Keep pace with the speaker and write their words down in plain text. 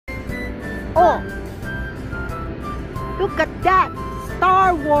Oh, look at that.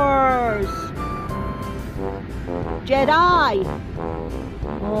 Star Wars. Jedi.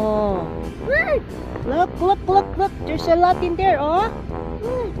 Oh. Look. There's a lot in there, oh.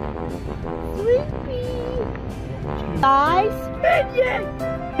 Sleepy. Guys.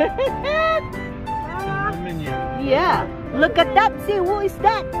 Yeah. Look at that. See, who is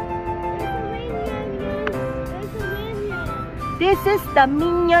that? This is the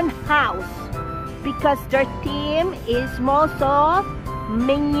Minion house because their theme is most of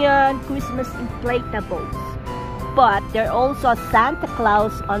Minion Christmas inflatables. But they're also Santa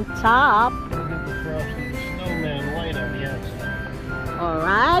Claus on top. Look at the frosted snowman light on the outside.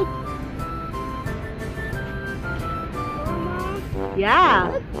 Alright.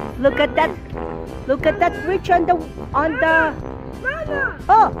 Yeah. Look at that. Look at that bridge on the Mama!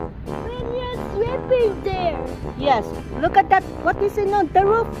 Oh. Minion's swimming there. Yes. Look at that. What is it on the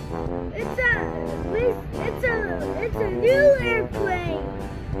roof? It's a new airplane.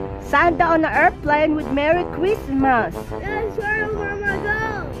 Santa on an airplane with Merry Christmas. That's where Mama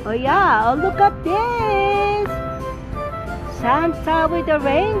goes. Oh yeah. Oh, look at this. Santa with the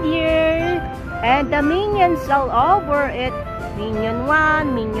reindeer and the minions all over it. Minion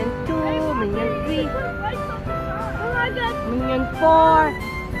 1, Minion 2, Minion 3, Oh my God! Minion 4.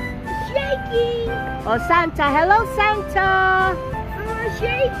 Shaking. Oh, Santa. Hello, Santa.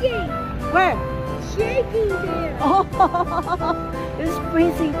 Shaking. Where? Shaking there. Oh, it's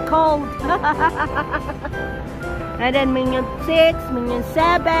freezing cold. And then Minion 6, Minion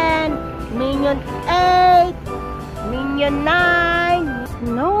 7, Minion 8, Minion 9,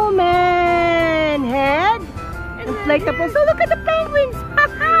 Snowman head, inflatables. So look at the penguins.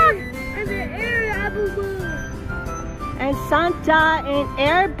 And the air balloon. And Santa in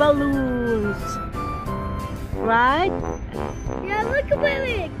air balloons. Right? Yeah, look at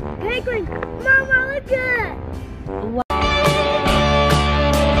it. Penguin. Mama, look at it. Wow.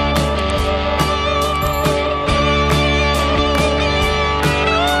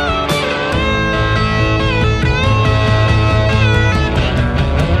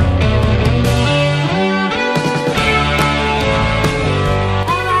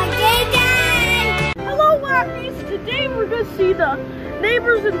 See the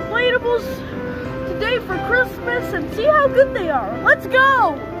neighbors' inflatables today for Christmas and see how good they are. Let's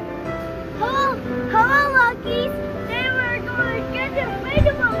go! Hello, WaCkieS. Today we're going to get the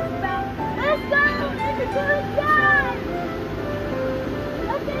inflatables back. Let's go! It's a good time!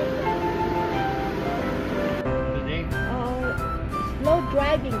 Slow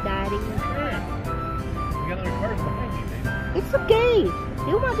driving, Daddy. You got other cars behind you, baby. It's okay.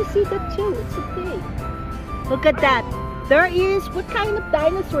 They want to see that too. It's okay. Look at that. There is, what kind of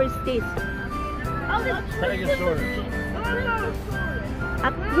dinosaur is this? Oh, this Stegosaurus.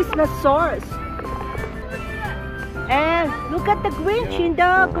 A Christmasaurus. And look at the Grinch in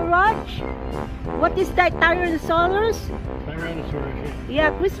the garage. What is that? Tyrannosaurus? Tyrannosaurus.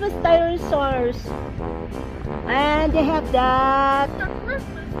 Yeah, Christmas Tyrannosaurus. And they have that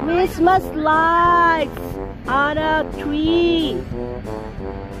Christmas lights on a tree.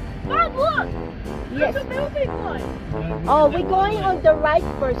 Mom, look! Yes. There's a moving one. Oh, we're going on the right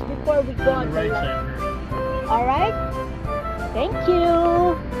first before we go on the Right left. side. Alright? Thank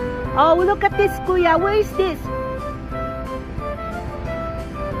you. Oh, look at this, Kuya. Where is this? The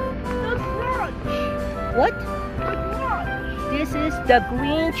Grinch. What? The Grinch. This is the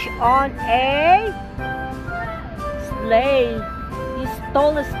Grinch on a sleigh. He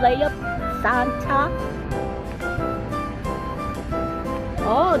stole a sleigh of Santa.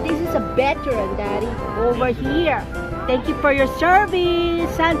 Oh, this is a veteran, Daddy, over here. Thank you for your service,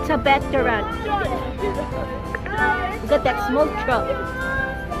 Santa veteran. Look at that smoke truck.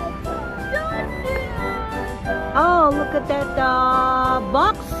 Oh, look at that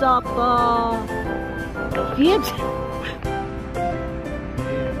box of kids.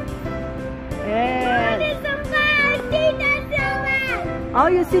 And oh,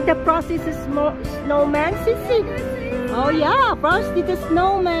 you see the process of snowman, Sissy? Oh yeah, Frosty the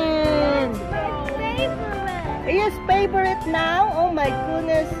Snowman. He is favorite now. Oh my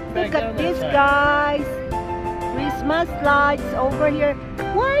goodness. Look at this, guys. Christmas lights over here.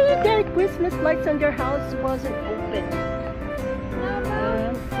 Why are there Christmas lights on their house wasn't open?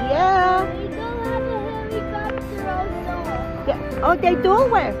 Yeah. We don't have a helicopter also. Oh, they do?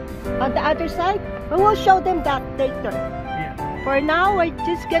 Where? On the other side? We will show them that later. Yeah. For now, we're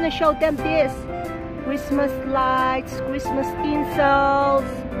just gonna show them this. Christmas lights, Christmas tinsels. Oh,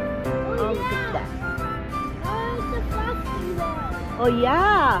 look at yeah. that. Oh, it's a frosty one. Oh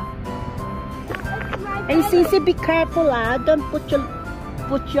yeah. It's my And favorite. Sissy, be careful, ah. Don't put your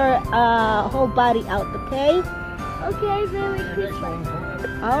put your whole body out, okay? Okay, Merry Next Christmas.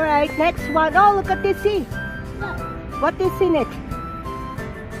 one. Alright, next one. Oh, look at this, see? Look, What is in it?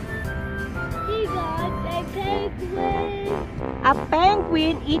 he got a penguin. A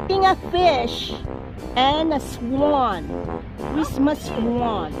penguin eating a fish and a swan. Christmas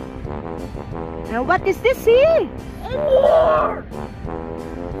swan. And what is this, see?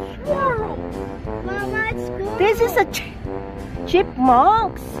 Squirrel. Mama, it's squirrel. This is a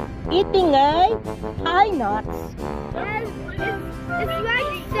chipmunks eating a pine nuts. Yes, it's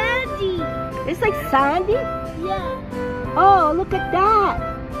like Sandy. It's like sandy. Yeah. Oh, look at that.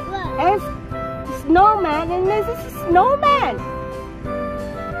 Look. It's snowman, and this is a snowman.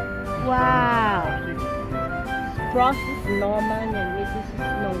 Wow. Frosty snowman, and this is a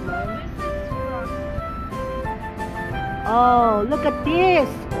snowman. Oh, look at this.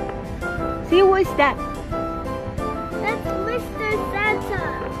 See, who is that? That's Mr. Santa.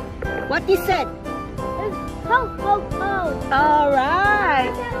 What he said? It's ho ho ho. All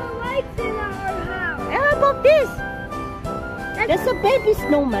right. There are lights in our house. And how about this? That's a baby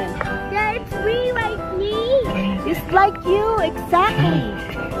snowman. Yeah, it's me like me. It's like you, exactly.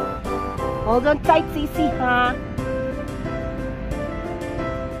 Hold on tight, Cece, huh?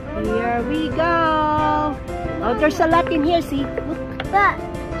 Here we go. Oh, there's a lot in here, see? Look, But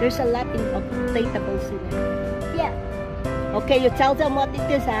there's a lot of inflatables in it. yeah, Okay, you tell them what it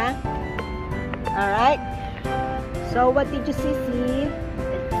is, huh? Alright. So, what did you see?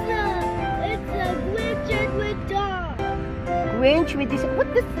 it's a Grinch with dog. Grinch with this. What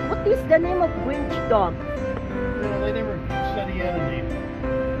is the name of Grinch dog? No, they never said he had a name.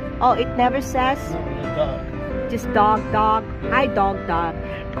 Oh, it never says. No, it was a dog. Just dog. Hi, dog.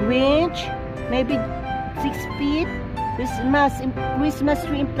 Grinch, maybe 6 feet. Christmas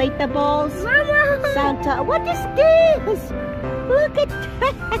tree inflatables. Mama. Santa. What is this? Look at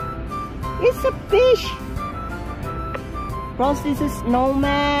that. It's a fish. Frosty's a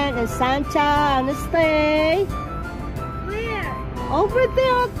snowman and Santa on a sleigh. Where? Over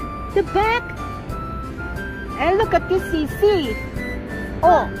there, the back. And look at this, see?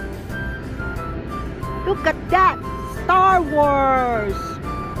 Oh, look at that. Star Wars.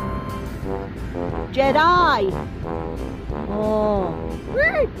 Jedi. Oh,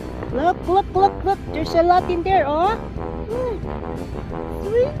 look. There's a lot in there, oh.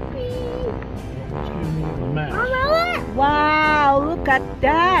 Sleepy. Excuse me, the mouse. Mama, look. Wow, look at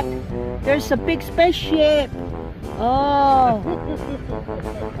that. There's a big spaceship. Oh.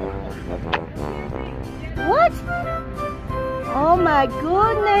 What? Oh my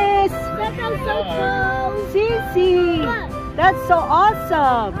goodness. That sounds so cool. Cece, Look. that's so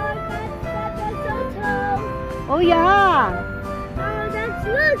awesome. Oh, that's so cool. Oh yeah. Oh, that's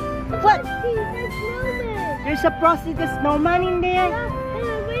look. What? That's snowman. There's a Frosty the Snowman in there. Yeah,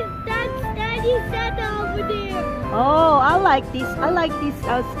 and with that's Daddy Santa over there. Oh, I like this. I like this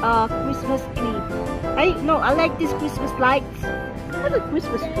as Christmas tree. I like this Christmas lights. What a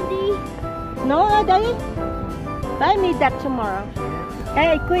Christmas tree. Daddy. No, Daddy. Buy me that tomorrow.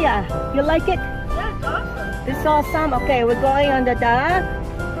 Hey, Kuya, you like it? That's awesome. This is awesome. Okay, we're going on the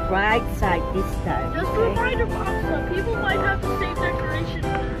right side this time. Just a Okay. reminder, Papa, people might have the same decoration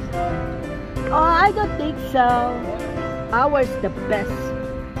as Oh, I don't think so. Ours the best.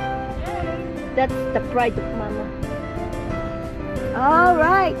 That's the pride of Mama. All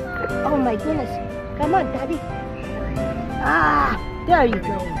right. Oh my goodness. Come on, Daddy. Ah, there you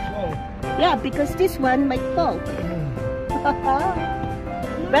go. Slow. Yeah, because this one might fall.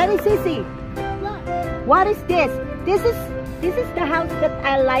 Ready, Sissy? Look. What is this? This is the house that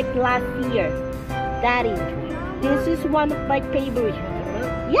I liked last year, Daddy. This is one of my favorites.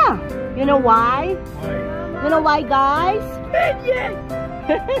 Yeah. You know why? Why? You know why, guys? Minion.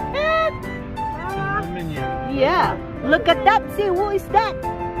 Yeah. Look at that. See, who is that?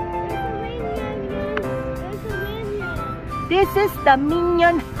 This is the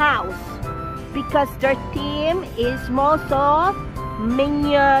Minion house because their theme is most of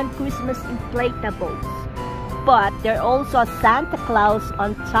Minion Christmas inflatables. But they're also Santa Claus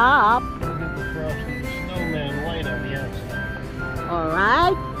on top. Look at the Frosty the Snowman light on the outside.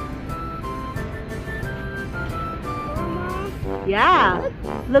 Alright? Yeah.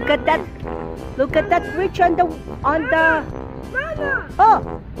 Look at that. Look at that bridge on the Mama,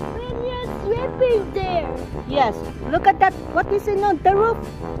 Oh, Minion's swimming there. yes. Look at that. What is it on the roof?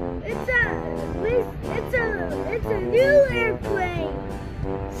 It's a new airplane.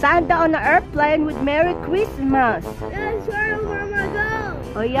 Santa on an airplane with Merry Christmas. That's where Mama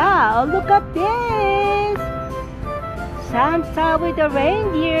goes. Oh yeah, oh look at this! Santa with the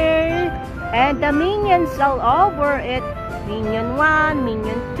reindeer and the minions all over it. Minion 1,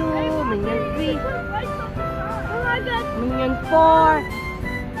 Minion 2, Minion 3, Oh my God. Minion 4.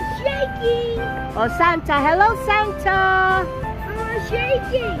 Shaking. Oh, Santa. Hello, Santa.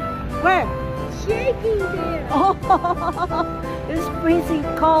 Shaking. Where? Shaking there. Oh, it's freezing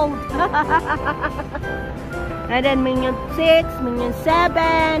cold. And then Minion 6, Minion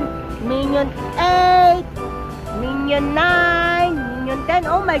 7, Minion 8, Minion 9, Minion 10.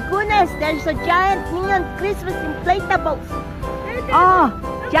 Oh my goodness, there's a giant Minion Christmas inflatables. Oh,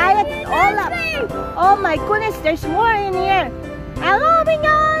 giant all up. Oh my goodness, there's more in here. Hello,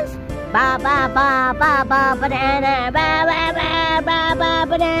 Minions. Ba ba ba ba ba banana, ba ba ba ba ba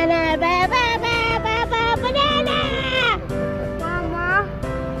banana, ba ba ba ba ba banana. Mama.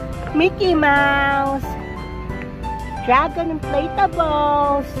 Mickey Mouse, Dragon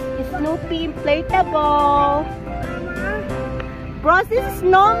inflatables, Snoopy inflatable, Frosty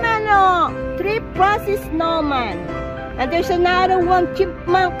Snowman, oh, 3 Frosty Snowman, and there's another one,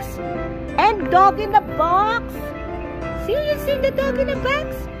 Chipmunks, and Dog in the Box. See, you see the dog in the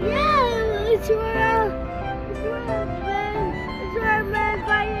box? Yeah, it's where man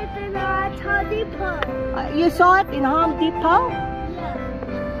buy it in Home Depot. You saw it in Home Depot?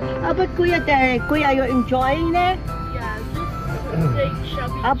 Yeah. How about Kuya Derek? Kuya, are you enjoying it? Yeah, just say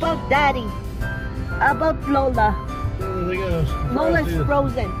chubby. How about Daddy? How about Lola? They got a, Lola's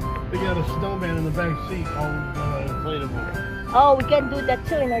frozen. They got a snowman in the back seat, all inflatable. Oh, we can do that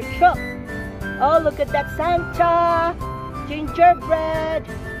too in our truck. Oh, look at that Santa, gingerbread.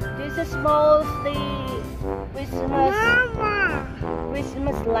 This is mostly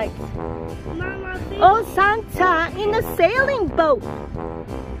Christmas lights. Mama, Oh, Santa in a sailing boat.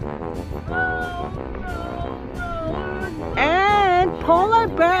 And polar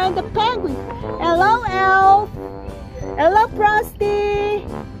bear and the penguin. Hello, Elf. Hello, Frosty.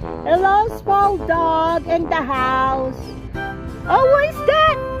 Hello, small dog in the house. Oh, what is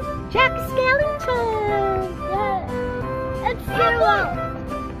that? Jack Skellington. yeah. It's Zilla.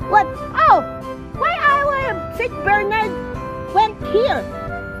 What? Oh, why our St. Bernard went here?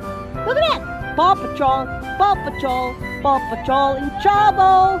 Look at that. Paw Patrol, Paw Patrol, Paw Patrol in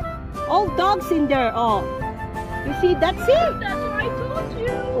trouble. All dogs in there. Oh, you see? That's it. That's what I told you.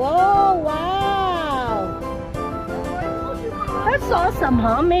 Oh, wow. That's awesome,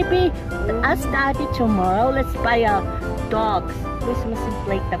 huh? Maybe us Daddy tomorrow, let's buy a dog's Christmas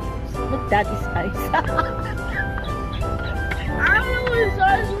inflatables. Look, Daddy's eyes. I don't know what his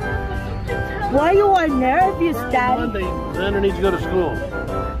eyes were, but something tells Why you are nervous, Daddy? Monday, Xander needs to go to school.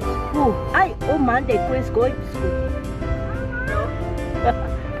 Oh, Monday, Quiz going to school.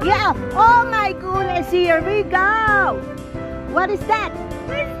 Yeah. Oh my goodness, here we go. What is that?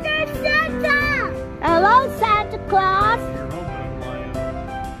 Mr. Santa. Hello, Santa Claus.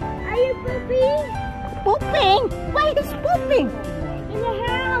 Are you pooping? Pooping? Why is pooping? In the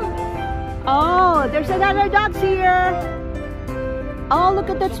house. Oh, there's another dog here. Oh, look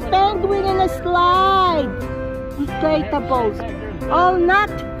at that penguin in a slide. Inflatables. Oh,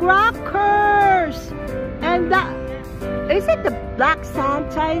 nutcrackers. And is it the black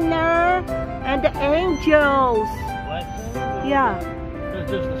Santa in there? And the angels. Black Santa? Yeah.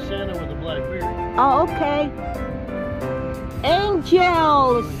 That's just the Santa with the black beard. Oh, okay.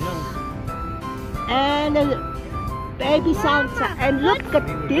 Angels. And baby Santa. And look at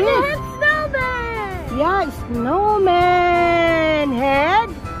this. Snowman. Yeah, snowman head.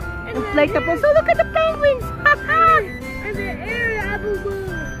 Inflatable. So look at the penguins. And the air balloon.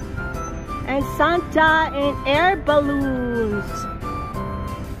 And Santa in air balloons.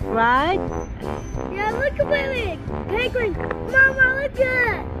 Right? Yeah, look at it. Penguin. Mama, look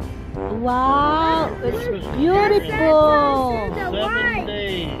at it. Wow, it's beautiful. 7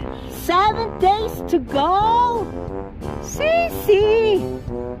 days. 7 days to go. See.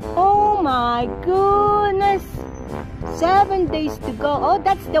 Oh my goodness. 7 days to go. Oh,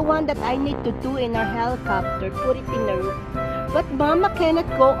 that's the one that I need to do in our helicopter. Put it in the roof. But Mama cannot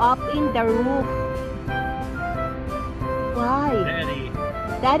go up in the roof. Why?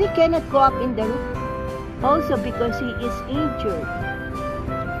 Daddy cannot go up in the roof. Also because he is injured.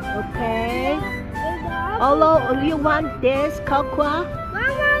 Okay. Although you want this, Kakwa?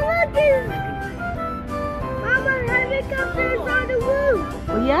 Mama, look at it. Mama, helicopter is on the roof.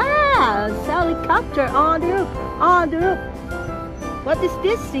 Oh yeah, helicopter on the roof. On the roof. What is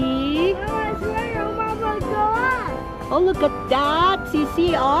this? See? Mama, it's where Mama go up. Oh, look at that.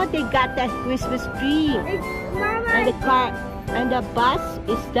 See, oh, they got that Christmas tree. Mama. And the car, and the bus.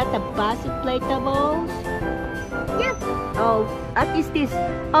 Is that a bus inflatables? Yes. Oh, what is this?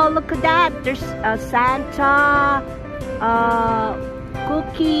 Oh, look at that. There's Santa,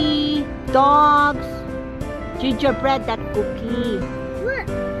 Cookie, dogs, gingerbread that cookie. Look.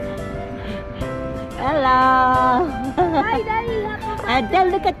 Hello. Hi, Daddy. And then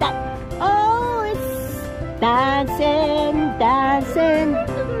look at that. Oh, it's dancing, dancing.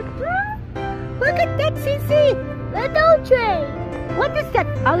 Look at that, Sissy. Little train. What is that?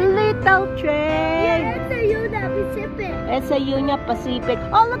 A little train. Yeah, it's a Yuna Pacific. It's a Union Pacific.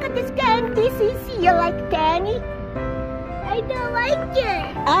 Oh, look at this candy, Sissy. You like candy? I don't like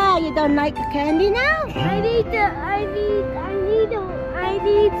it. Ah, you don't like candy now? I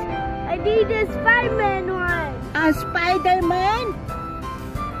need the Spider-Man one. A Spider-Man?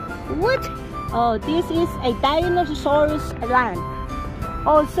 What? Oh, this is a dinosaurus land.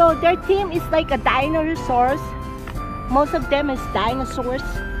 Also, their theme is like a dinosaurs. Most of them is dinosaurs.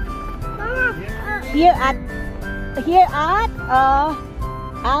 Mama, Here at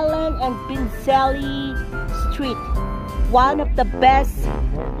Allen and Pinzelli Street, one of the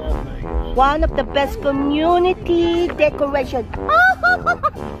best community decoration.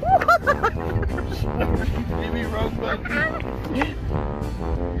 Maybe wrong button.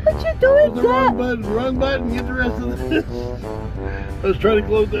 What you doing, The Dad? wrong button. Get the rest of this. I was trying to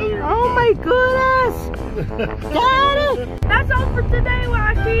close the other. Oh my goodness! Daddy! That's all for today,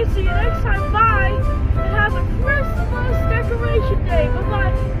 Wacky. See you next time. Bye. And have a Christmas decoration day.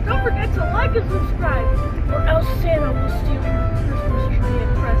 Bye-bye. Don't forget to like and subscribe, or else Santa will steal your Christmas tree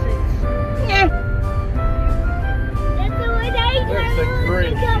and presents. Yeah. that's the way I That's the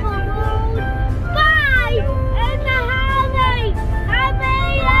Grinch. Bye! And have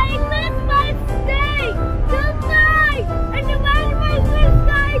a Christmas day! Goodnight! And the Merry Christmas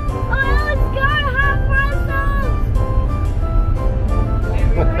night! Or else God have ourselves!